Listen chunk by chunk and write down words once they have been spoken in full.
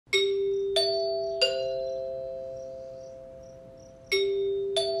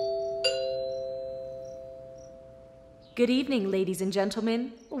Good evening, ladies and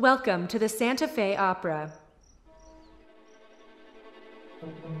gentlemen. Welcome to the Santa Fe Opera.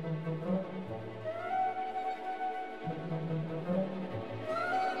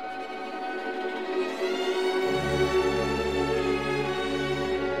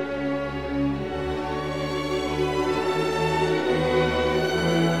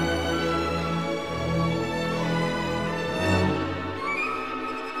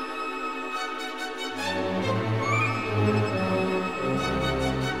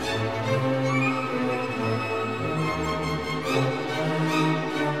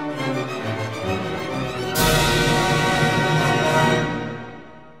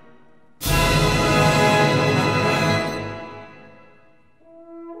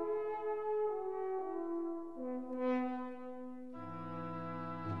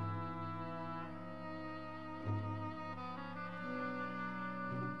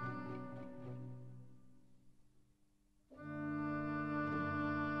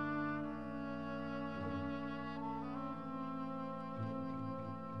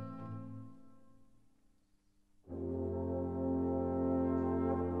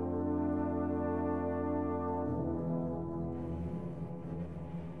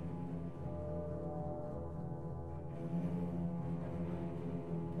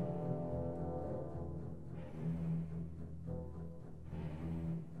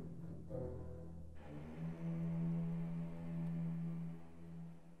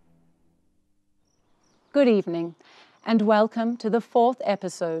 Good evening, and welcome to the 4th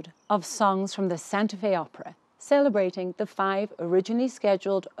episode of Songs from the Santa Fe Opera, celebrating the 5 originally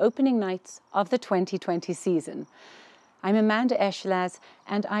scheduled opening nights of the 2020 season. I'm Amanda Echalaz,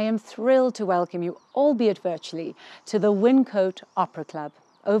 and I am thrilled to welcome you, albeit virtually, to the Wyncote Opera Club,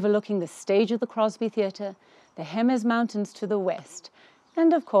 overlooking the stage of the Crosby Theatre, the Jemez Mountains to the west,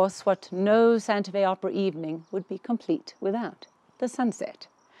 and of course what no Santa Fe Opera evening would be complete without, the sunset.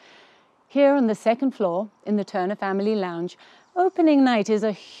 Here on the 2nd floor, in the Turner Family Lounge, opening night is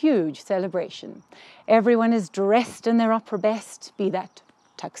a huge celebration. Everyone is dressed in their opera best, be that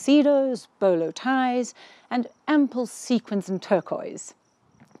tuxedos, bolo ties, and ample sequins and turquoise.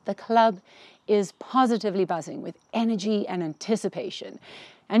 The club is positively buzzing with energy and anticipation,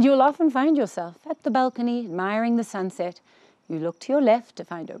 and you'll often find yourself at the balcony admiring the sunset. You look to your left to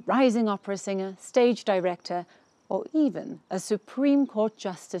find a rising opera singer, stage director, or even a Supreme Court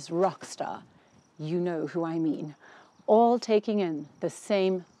Justice rock star. You know who I mean, all taking in the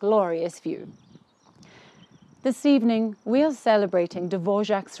same glorious view. This evening, we are celebrating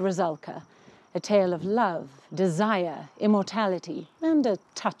Dvořák's Rusalka, a tale of love, desire, immortality, and a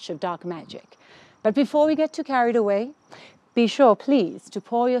touch of dark magic. But before we get too carried away, be sure, please, to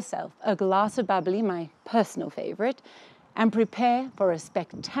pour yourself a glass of bubbly, my personal favorite, and prepare for a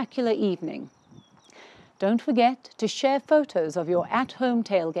spectacular evening. Don't forget to share photos of your at-home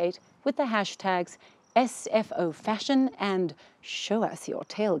tailgate with the hashtags SFOFashion and Show Us Your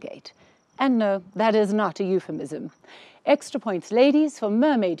Tailgate. And no, that is not a euphemism. Extra points, ladies, for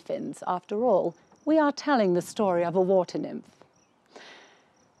mermaid fins. After all, we are telling the story of a water nymph.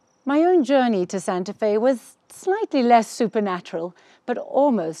 My own journey to Santa Fe was slightly less supernatural, but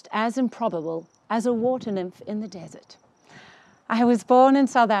almost as improbable as a water nymph in the desert. I was born in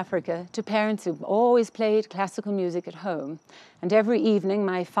South Africa to parents who always played classical music at home, and every evening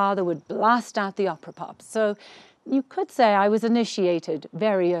my father would blast out the opera pops, so you could say I was initiated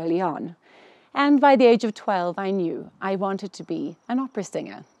very early on. And by the age of 12, I knew I wanted to be an opera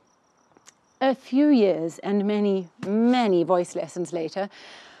singer. A few years and many, many voice lessons later,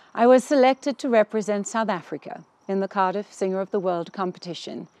 I was selected to represent South Africa in the Cardiff Singer of the World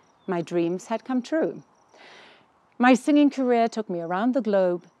competition. My dreams had come true. My singing career took me around the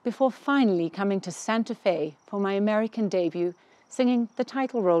globe before finally coming to Santa Fe for my American debut, singing the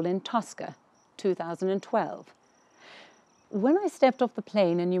title role in Tosca, 2012. When I stepped off the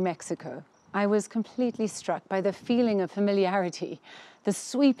plane in New Mexico, I was completely struck by the feeling of familiarity. The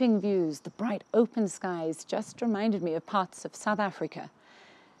sweeping views, the bright open skies just reminded me of parts of South Africa.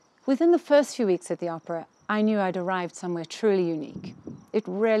 Within the first few weeks at the opera, I knew I'd arrived somewhere truly unique. It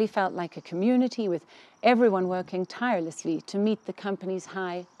really felt like a community with everyone working tirelessly to meet the company's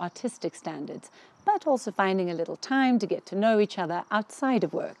high artistic standards, but also finding a little time to get to know each other outside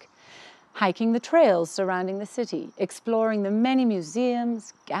of work. Hiking the trails surrounding the city, exploring the many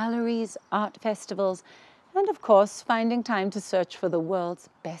museums, galleries, art festivals, and of course, finding time to search for the world's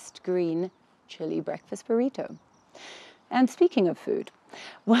best green chili breakfast burrito. And speaking of food,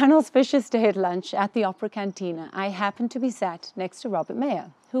 one auspicious day at lunch at the Opera Cantina, I happened to be sat next to Robert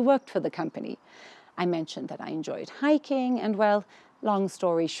Mayer, who worked for the company. I mentioned that I enjoyed hiking, and well, Long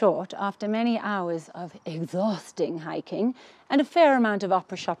story short, after many hours of exhausting hiking and a fair amount of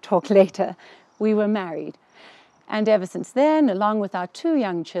opera shop talk later, we were married. And ever since then, along with our 2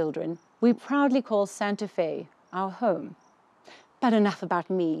 young children, we proudly call Santa Fe our home. But enough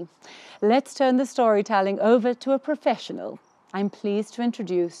about me. Let's turn the storytelling over to a professional. I'm pleased to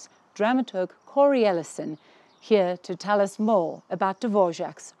introduce Dramaturg Cori Ellison, here to tell us more about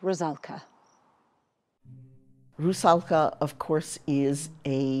Dvořák's Rusalka. Rusalka, of course, is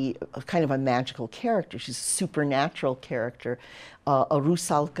a kind of a magical character. She's a supernatural character. A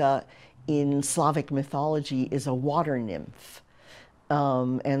Rusalka in Slavic mythology is a water nymph,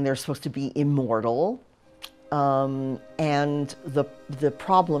 and they're supposed to be immortal. And the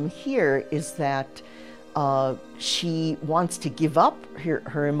problem here is that she wants to give up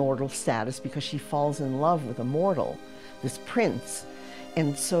her immortal status because she falls in love with a mortal, this prince.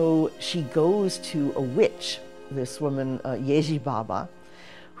 And so she goes to a witch, this woman, Ježí Baba,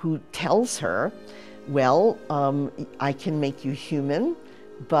 who tells her, well, I can make you human,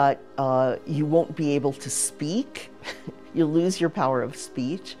 but you won't be able to speak. You'll lose your power of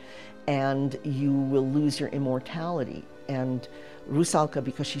speech, and you will lose your immortality. And Rusalka,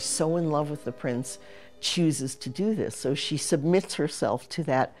 because she's so in love with the prince, chooses to do this. So she submits herself to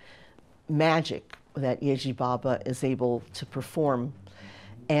that magic that Ježí Baba is able to perform.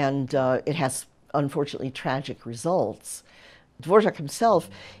 And it has, unfortunately, tragic results. Dvořák himself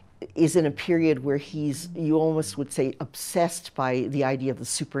is in a period where he's, you almost would say, obsessed by the idea of the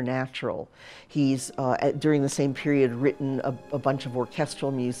supernatural. He's, during the same period, written a bunch of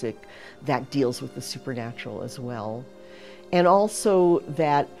orchestral music that deals with the supernatural as well. And also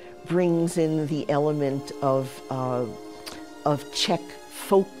that brings in the element of Czech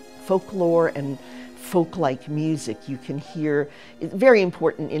folklore and folk-like music. You can hear, it's very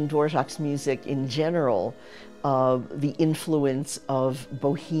important in Dvořák's music in general, the influence of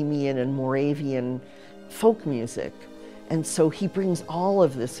Bohemian and Moravian folk music. And so he brings all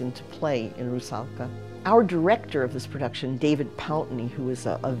of this into play in Rusalka. Our director of this production, David Pountney, who is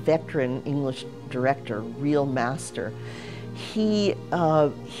a veteran English director, real master, he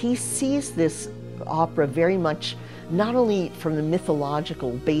sees this opera very much not only from the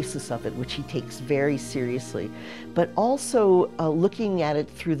mythological basis of it, which he takes very seriously, but also looking at it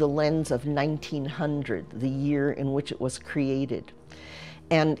through the lens of 1900, the year in which it was created.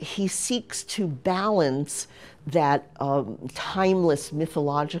 And he seeks to balance that timeless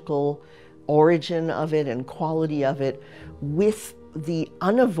mythological origin of it and quality of it with the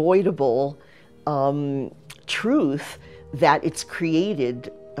unavoidable truth that it's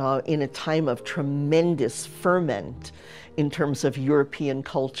created in a time of tremendous ferment in terms of European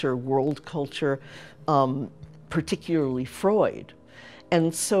culture, world culture, particularly Freud.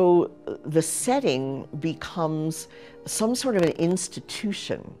 And so the setting becomes some sort of an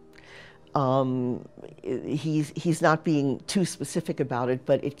institution. He's not being too specific about it,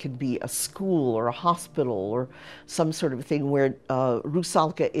 but it could be a school or a hospital or some sort of thing where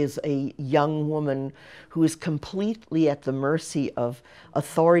Rusalka is a young woman who is completely at the mercy of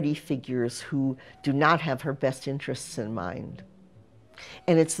authority figures who do not have her best interests in mind.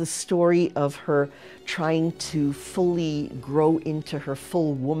 And it's the story of her trying to fully grow into her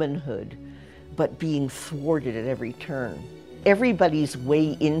full womanhood, but being thwarted at every turn. Everybody's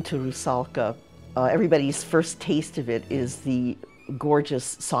way into Rusalka, everybody's first taste of it is the gorgeous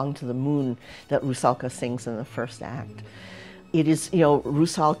Song to the Moon that Rusalka sings in the first act. It is,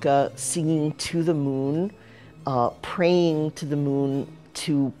 Rusalka singing to the moon, praying to the moon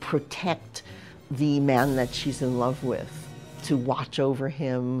to protect the man that she's in love with, to watch over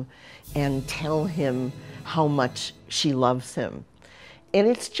him and tell him how much she loves him. And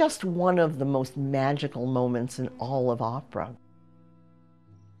it's just one of the most magical moments in all of opera.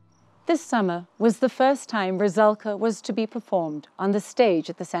 This summer was the first time Rusalka was to be performed on the stage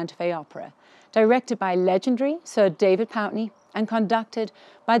at the Santa Fe Opera, directed by legendary Sir David Pountney and conducted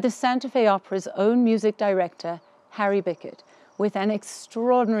by the Santa Fe Opera's own music director, Harry Bicket, with an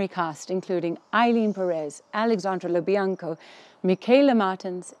extraordinary cast including Ailyn Pérez, Alexandra Lobianco, Michaela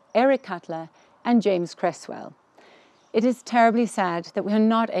Martins, Eric Cutler, and James Creswell. It is terribly sad that we are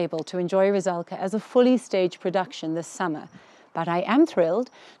not able to enjoy Rusalka as a fully staged production this summer, but I am thrilled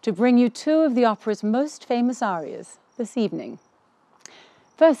to bring you 2 of the opera's most famous arias this evening.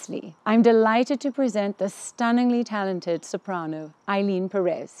 Firstly, I'm delighted to present the stunningly talented soprano, Ailyn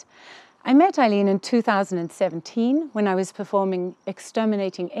Pérez. I met Ailyn in 2017 when I was performing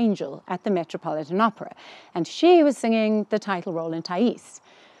Exterminating Angel at the Metropolitan Opera, and she was singing the title role in Thais.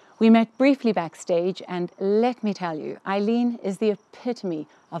 We met briefly backstage, and let me tell you, Ailyn is the epitome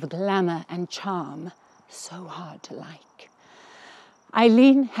of glamour and charm, so hard to like.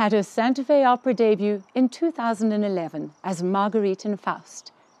 Ailyn had her Santa Fe Opera debut in 2011 as Marguerite in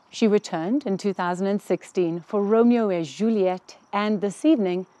Faust. She returned in 2016 for Romeo et Juliet, and this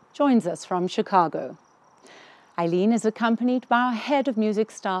evening joins us from Chicago. Ailyn is accompanied by our head of music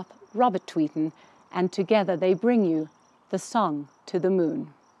staff, Robert Tweten, and together they bring you the Song to the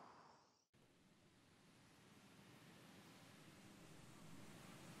Moon.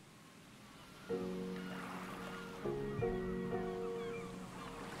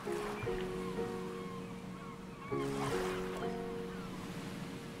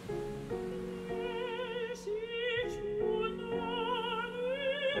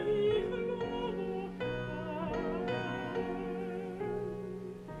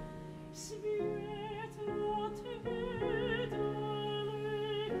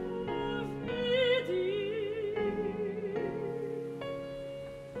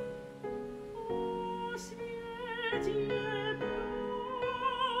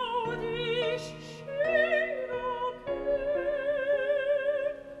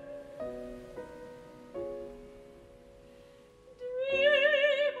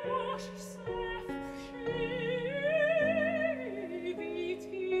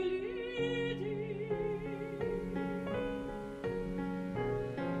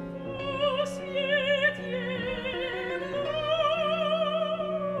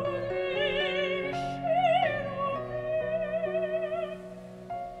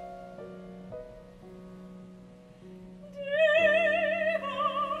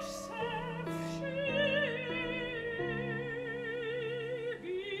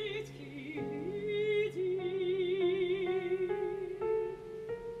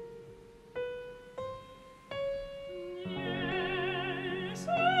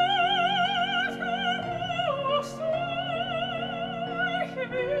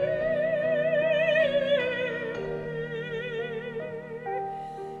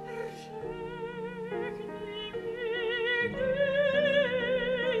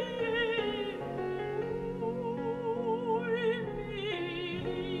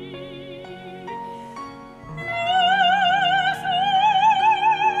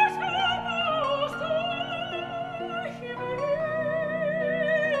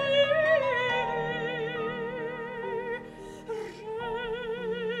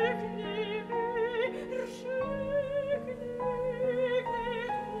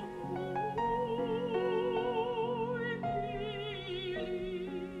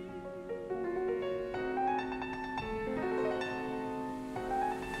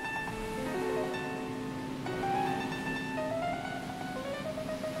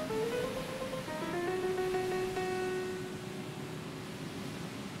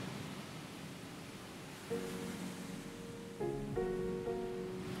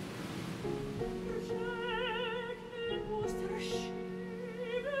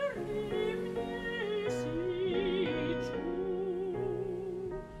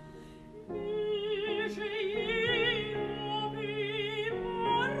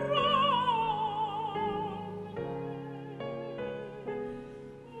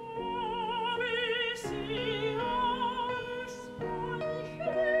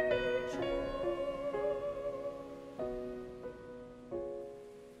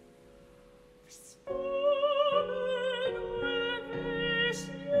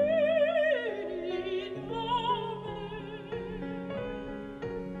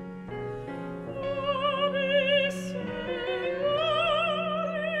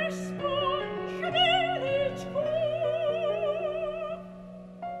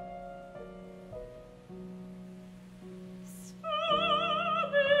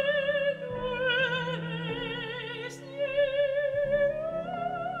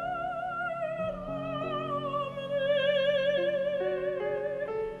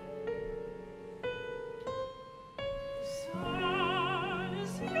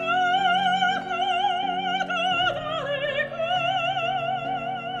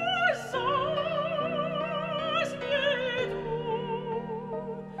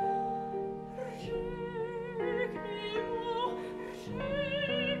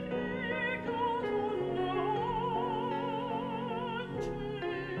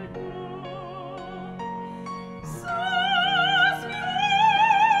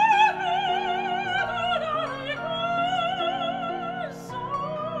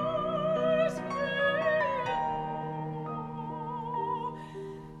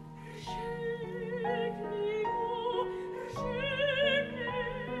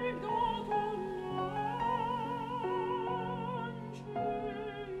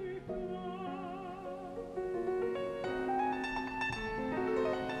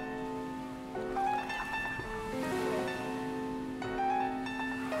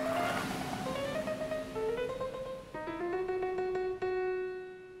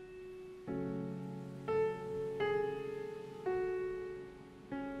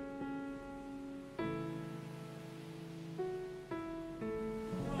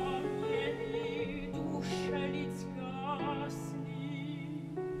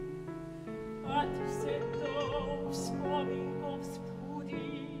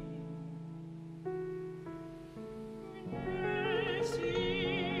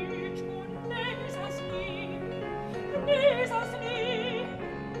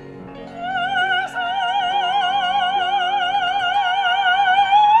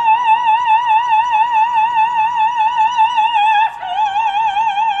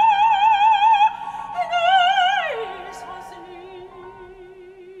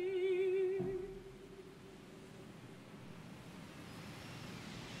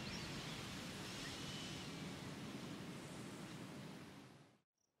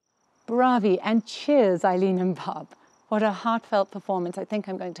 bravi, and cheers, Ailyn and Bob. What a heartfelt performance. I think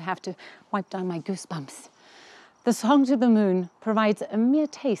I'm going to have to wipe down my goosebumps. The Song to the Moon provides a mere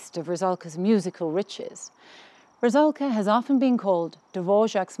taste of Rusalka's musical riches. Rusalka has often been called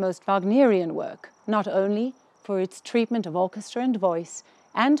Dvořák's most Wagnerian work, not only for its treatment of orchestra and voice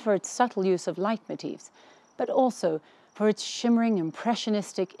and for its subtle use of leitmotifs, but also for its shimmering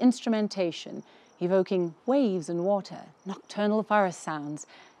impressionistic instrumentation, evoking waves and water, nocturnal forest sounds,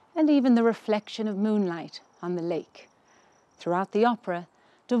 and even the reflection of moonlight on the lake. Throughout the opera,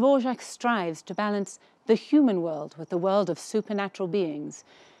 Dvořák strives to balance the human world with the world of supernatural beings,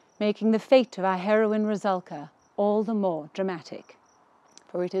 making the fate of our heroine Rusalka all the more dramatic.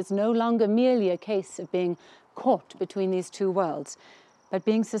 For it is no longer merely a case of being caught between these two worlds, but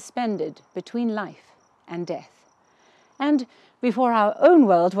being suspended between life and death. And before our own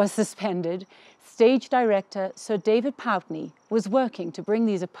world was suspended, stage director Sir David Pountney was working to bring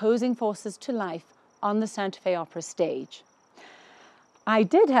these opposing forces to life on the Santa Fe Opera stage. I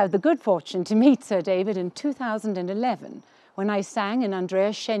did have the good fortune to meet Sir David in 2011 when I sang in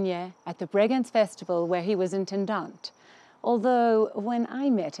Andreas Chenier at the Bregenz Festival where he was intendant, although when I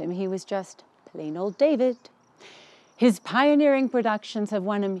met him he was just plain old David. His pioneering productions have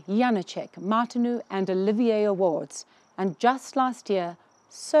won him Janáček, Martineau and Olivier Awards, and just last year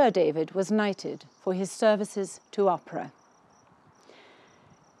Sir David was knighted for his services to opera.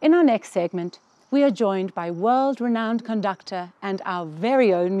 In our next segment, we are joined by world-renowned conductor and our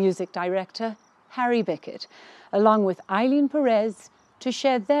very own music director, Harry Bicket, along with Ailyn Pérez, to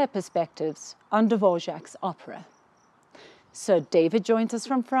share their perspectives on Dvořák's opera. Sir David joins us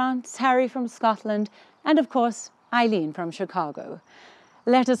from France, Harry from Scotland, and of course, Ailyn from Chicago.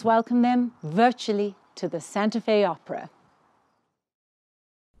 Let us welcome them virtually to the Santa Fe Opera.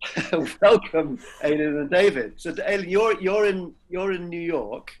 Welcome, Ailyn and David. So, Ailyn, you're in New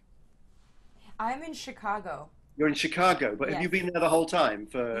York. I'm in Chicago. You're in Chicago, but Yes. have you been there the whole time?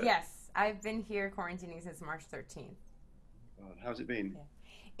 Yes, I've been here quarantining since March 13th. How's it been?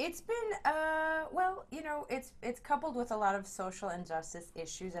 Yeah. It's been, well, you know, it's coupled with a lot of social injustice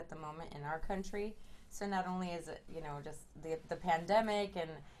issues at the moment in our country. So not only is it, you know, just the pandemic and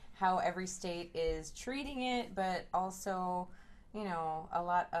how every state is treating it, but also, you know, a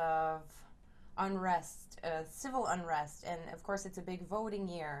lot of unrest, civil unrest, and of course it's a big voting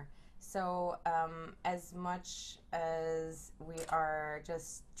year. So as much as we are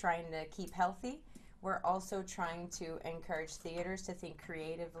just trying to keep healthy, we're also trying to encourage theaters to think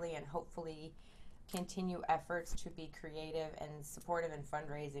creatively and hopefully continue efforts to be creative and supportive in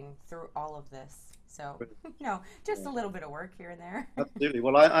fundraising through all of this. So, you know, just a little bit of work here and there. Absolutely.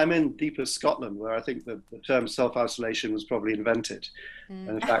 Well, I'm in deepest Scotland, where I think the term self-isolation was probably invented. And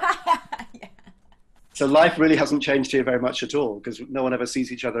in fact, Yeah. so life really hasn't changed here very much at all, because no one ever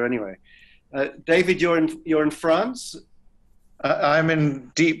sees each other anyway. David, you're in France? I'm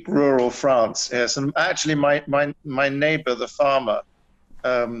in deep rural France, yes. And actually my neighbor, the farmer,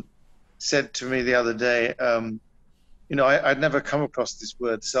 said to me the other day, you know, I'd never come across this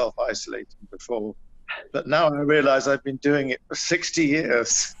word self-isolating before, but now I realize I've been doing it for 60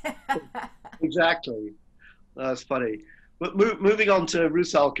 years. Exactly. That's funny. But moving on to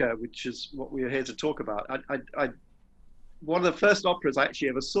Rusalka, which is what we are here to talk about. One of the first operas I actually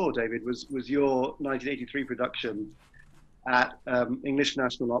ever saw, David, was your 1983 production at English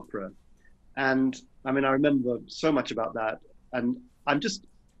National Opera. And I mean, I remember so much about that. And I'm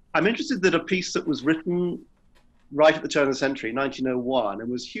interested that a piece that was written right at the turn of the century, 1901,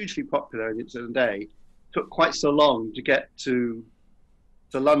 and was hugely popular in its own day, took quite so long to get to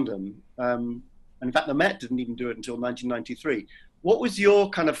London. And in fact, the Met didn't even do it until 1993. What was your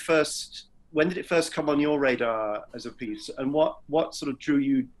kind of when did it first come on your radar as a piece? And what sort of drew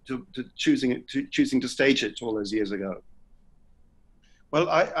you to choosing to stage it all those years ago? Well,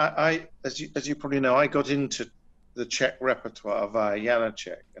 I as you probably know, I got into the Czech repertoire via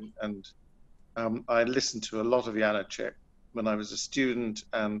Janáček, and I listened to a lot of Janáček when I was a student,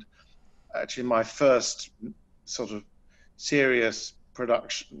 and actually my first sort of serious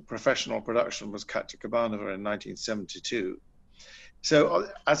professional production was Copacabana in 1972. So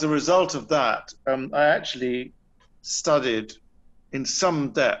as a result of that, I actually studied in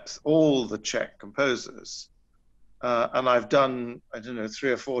some depth all the Czech composers. And I've done, I don't know,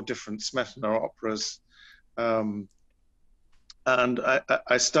 3 or 4 different Smetana operas. And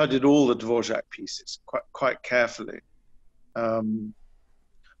I studied all the Dvořák pieces quite carefully.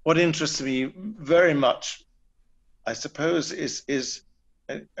 What interests me very much, I suppose, is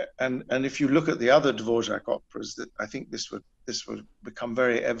and if you look at the other Dvořák operas, that I think this would become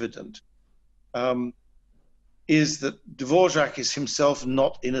very evident, is that Dvořák is himself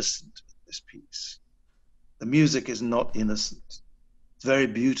not innocent in this piece. The music is not innocent. It's very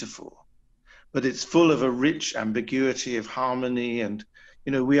beautiful, but it's full of a rich ambiguity of harmony. And,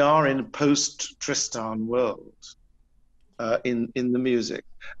 you know, we are in a post-Tristan world in the music.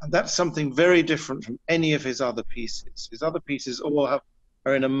 And that's something very different from any of his other pieces. His other pieces all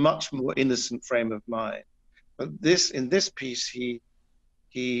are in a much more innocent frame of mind. But in this piece,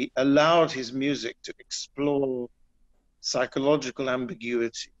 he allowed his music to explore psychological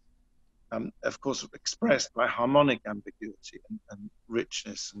ambiguity, of course, expressed by harmonic ambiguity and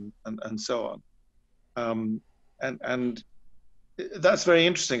richness and so on. And that's very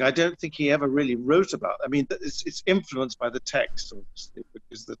interesting. I don't think he ever really wrote about it. I mean, it's influenced by the text, obviously,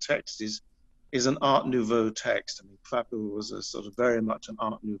 because the text is an Art Nouveau text. I mean, Clapper was a sort of very much an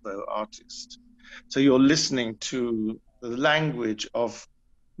Art Nouveau artist. So you're listening to the language of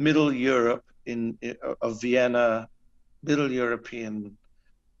Middle Europe, of Vienna, Middle European,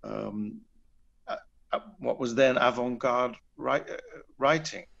 what was then avant-garde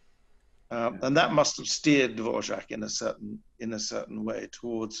writing. And that must have steered Dvořák in a certain way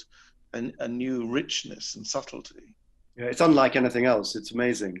towards a new richness and subtlety. Yeah, it's unlike anything else. It's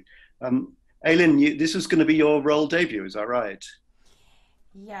amazing. Ailyn, this was going to be your role debut, is that right?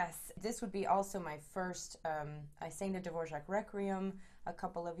 Yes, this would be also my first. I sang the Dvořák Requiem a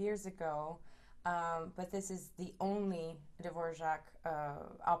couple of years ago, but this is the only Dvořák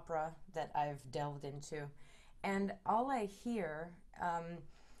opera that I've delved into. And all I hear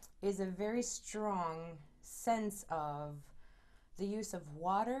is a very strong sense of the use of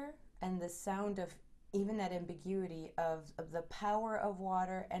water and the sound of even that ambiguity of the power of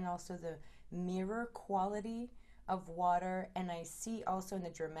water and also the mirror quality of water. And I see also in the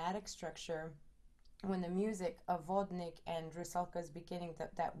dramatic structure when the music of Vodnik and Rusalka is beginning,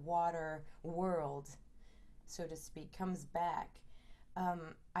 that water world, so to speak, comes back.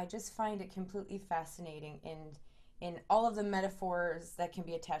 I just find it completely fascinating in all of the metaphors that can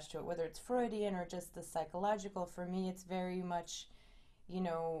be attached to it, whether it's Freudian or just the psychological. For me, it's very much, you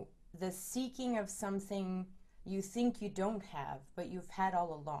know, the seeking of something you think you don't have, but you've had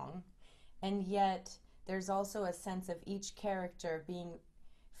all along. And yet there's also a sense of each character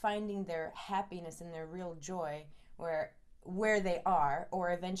finding their happiness and their real joy where they are,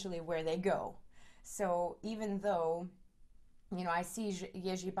 or eventually where they go. So even though, you know, I see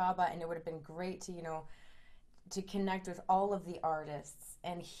Jerzy Baba, and it would have been great to, you know, to connect with all of the artists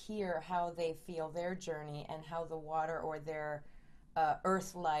and hear how they feel their journey and how the water or their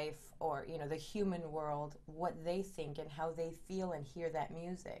earth life or, you know, the human world, what they think and how they feel and hear that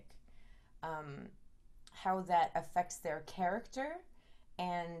music, how that affects their character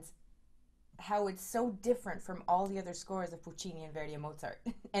and how it's so different from all the other scores of Puccini and Verdi and Mozart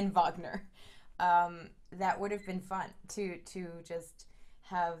and Wagner. That would have been fun to just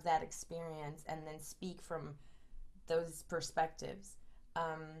have that experience and then speak from those perspectives.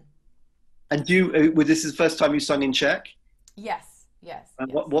 And this is the first time you sung in Czech? Yes.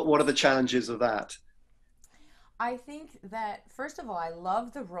 And yes. What are the challenges of that? I think that, first of all, I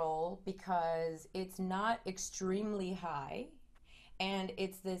love the role because it's not extremely high. And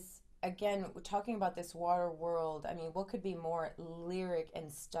it's this, again, talking about this water world, I mean, what could be more lyric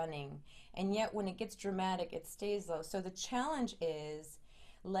and stunning? And yet when it gets dramatic, it stays low. So the challenge is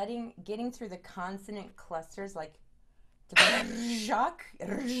getting through the consonant clusters, like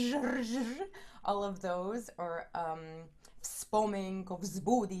all of those, or vzpomenko,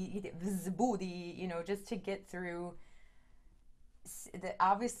 vzbudi, you know, just to get through.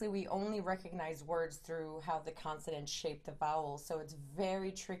 Obviously, we only recognize words through how the consonants shape the vowels, so it's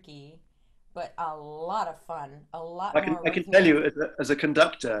very tricky, but a lot of fun. I can tell you, as a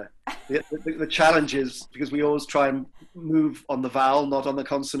conductor, the challenge is because we always try and move on the vowel, not on the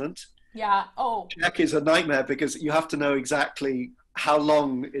consonant. Yeah. Oh. Czech is a nightmare because you have to know exactly how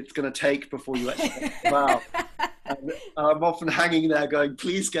long it's going to take before you actually the vowel. And I'm often hanging there going,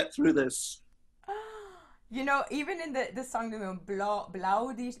 please get through this. You know, even in the song,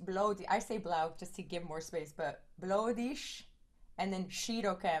 blaudish, I say blau just to give more space, but blaudish and then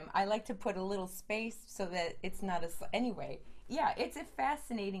širokem, I like to put a little space so that it's not anyway. Yeah, it's a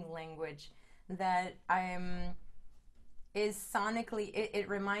fascinating language that is sonically, it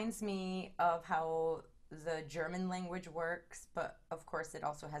reminds me of how the German language works, but of course it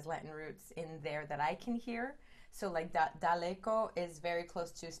also has Latin roots in there that I can hear. So like daleko is very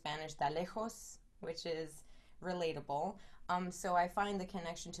close to Spanish da lejos, which is relatable. So I find the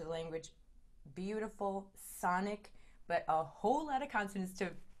connection to the language beautiful, sonic, but a whole lot of consonants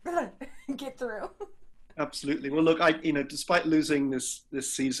to get through. Absolutely. Well, look, despite losing this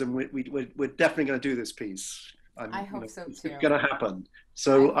season, we're definitely going to do this piece. I hope so it's too. going to happen.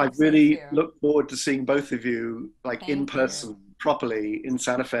 So I really look forward to seeing both of you like in person, properly in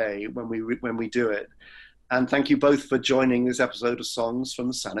Santa Fe when we do it. And thank you both for joining this episode of Songs from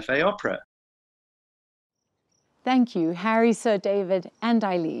the Santa Fe Opera. Thank you, Harry, Sir David, and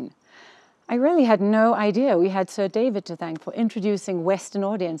Ailyn. I really had no idea we had Sir David to thank for introducing Western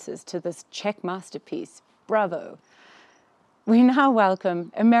audiences to this Czech masterpiece. Bravo. We now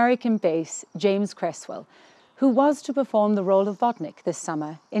welcome American bass James Creswell, who was to perform the role of Vodnik this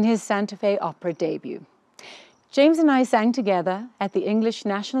summer in his Santa Fe Opera debut. James and I sang together at the English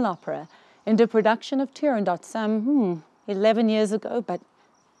National Opera in the production of Turandot some 11 years ago, but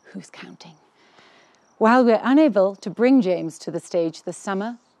who's counting? While we're unable to bring James to the stage this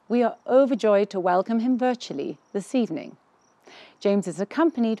summer, we are overjoyed to welcome him virtually this evening. James is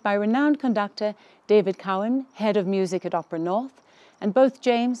accompanied by renowned conductor David Cowan, head of music at Opera North, and both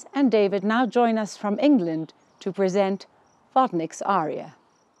James and David now join us from England to present Vodnik's aria.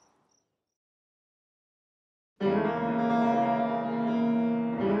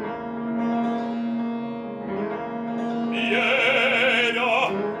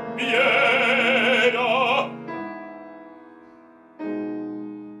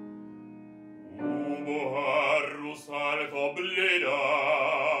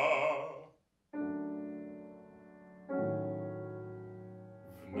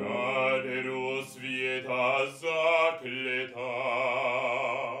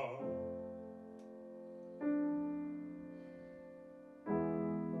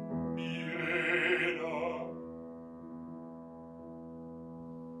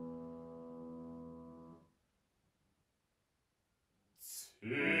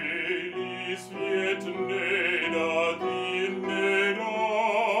 Celý, svět, nedá, nedá.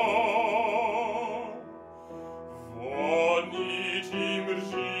 Vodnik tím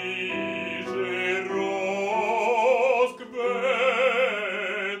mrží, že rozkvětá.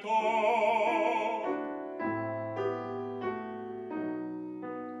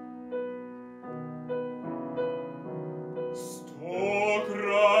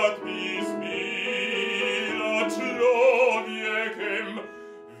 Stokrát bys byla člověkem,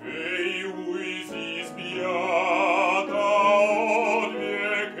 vyuj si zpěta od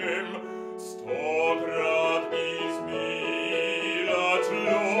věkem. Stokrát bys byla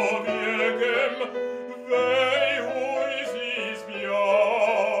člověkem, vyuj si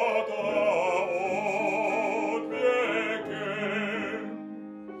zpěta od věkem.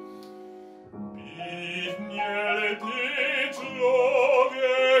 Být měl ty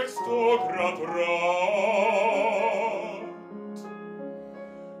člověk stokrát rád,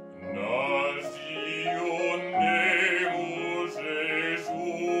 na živo nemůžeš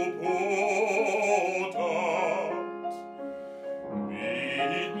upotat.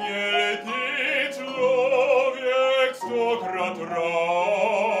 Být měl ty člověk stokrát rád,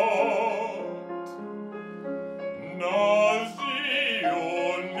 na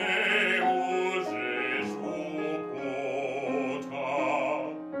živo nemůžeš upotat.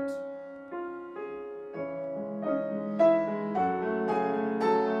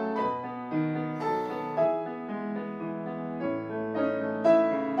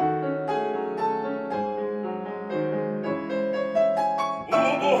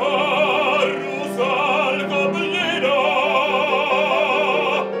 Ubohá Rusalka bledá,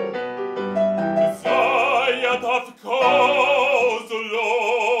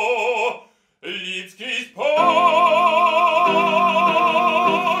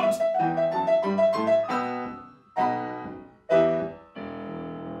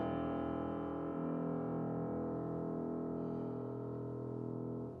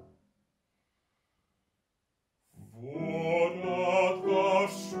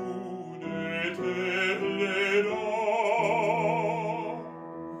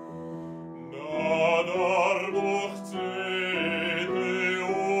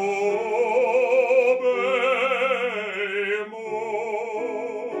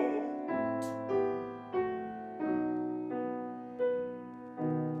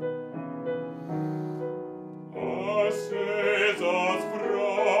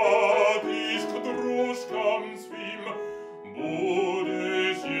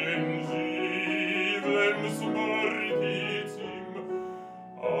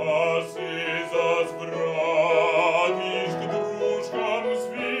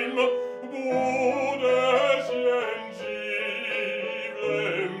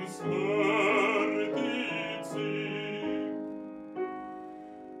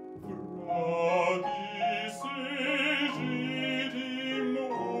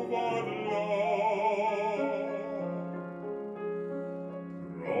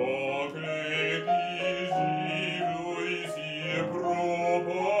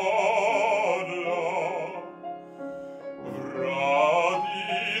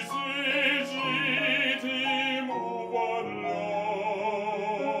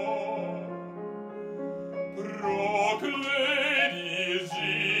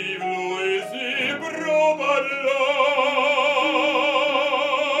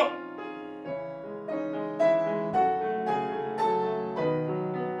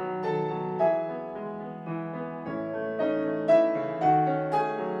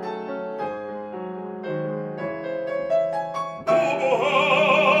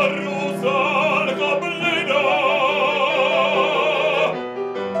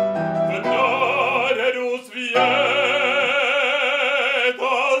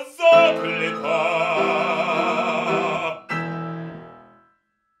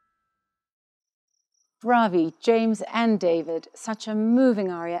 Ravi, James and David, such a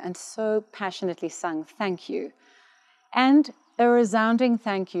moving aria and so passionately sung. Thank you. And a resounding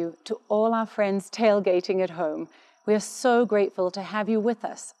thank you to all our friends tailgating at home. We are so grateful to have you with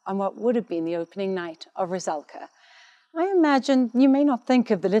us on what would have been the opening night of Rusalka. I imagine you may not think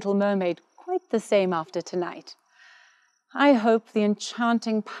of The Little Mermaid quite the same after tonight. I hope the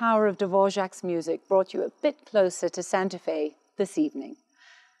enchanting power of Dvořák's music brought you a bit closer to Santa Fe this evening.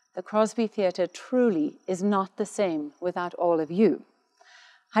 The Crosby Theatre truly is not the same without all of you.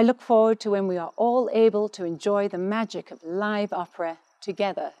 I look forward to when we are all able to enjoy the magic of live opera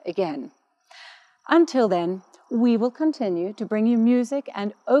together again. Until then, we will continue to bring you music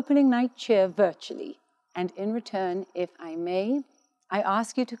and opening night cheer virtually. And in return, if I may, I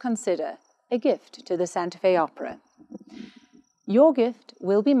ask you to consider a gift to the Santa Fe Opera. Your gift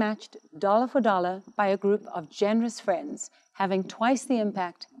will be matched dollar for dollar by a group of generous friends, having twice the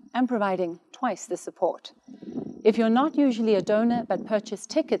impact and providing twice the support. If you're not usually a donor but purchase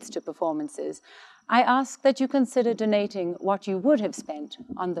tickets to performances, I ask that you consider donating what you would have spent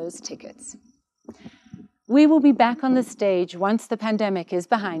on those tickets. We will be back on the stage once the pandemic is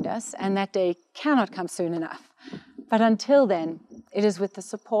behind us, and that day cannot come soon enough. But until then, it is with the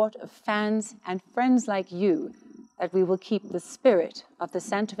support of fans and friends like you that we will keep the spirit of the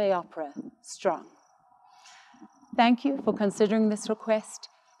Santa Fe Opera strong. Thank you for considering this request,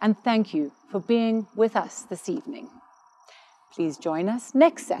 and thank you for being with us this evening. Please join us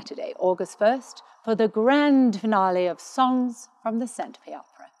next Saturday, August 1st, for the grand finale of Songs from the Santa Fe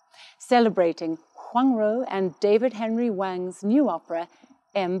Opera, celebrating Huang Ro and David Henry Wang's new opera,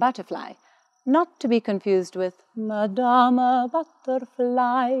 M. Butterfly, not to be confused with Madama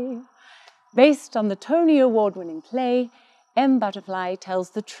Butterfly. Based on the Tony Award-winning play, M. Butterfly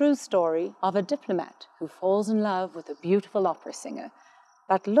tells the true story of a diplomat who falls in love with a beautiful opera singer.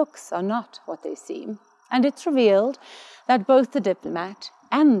 But looks are not what they seem, and it's revealed that both the diplomat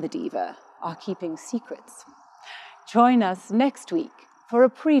and the diva are keeping secrets. Join us next week for a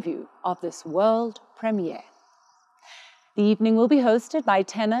preview of this world premiere. The evening will be hosted by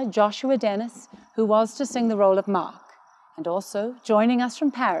tenor Joshua Dennis, who was to sing the role of Mark, and also joining us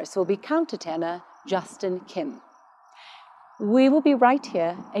from Paris will be countertenor Justin Kim. We will be right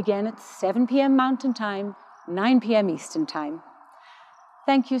here again at 7 p.m. Mountain Time, 9 p.m. Eastern Time.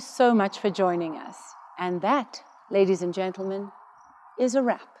 Thank you so much for joining us. And that, ladies and gentlemen, is a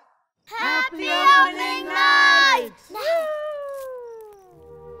wrap. Happy opening night!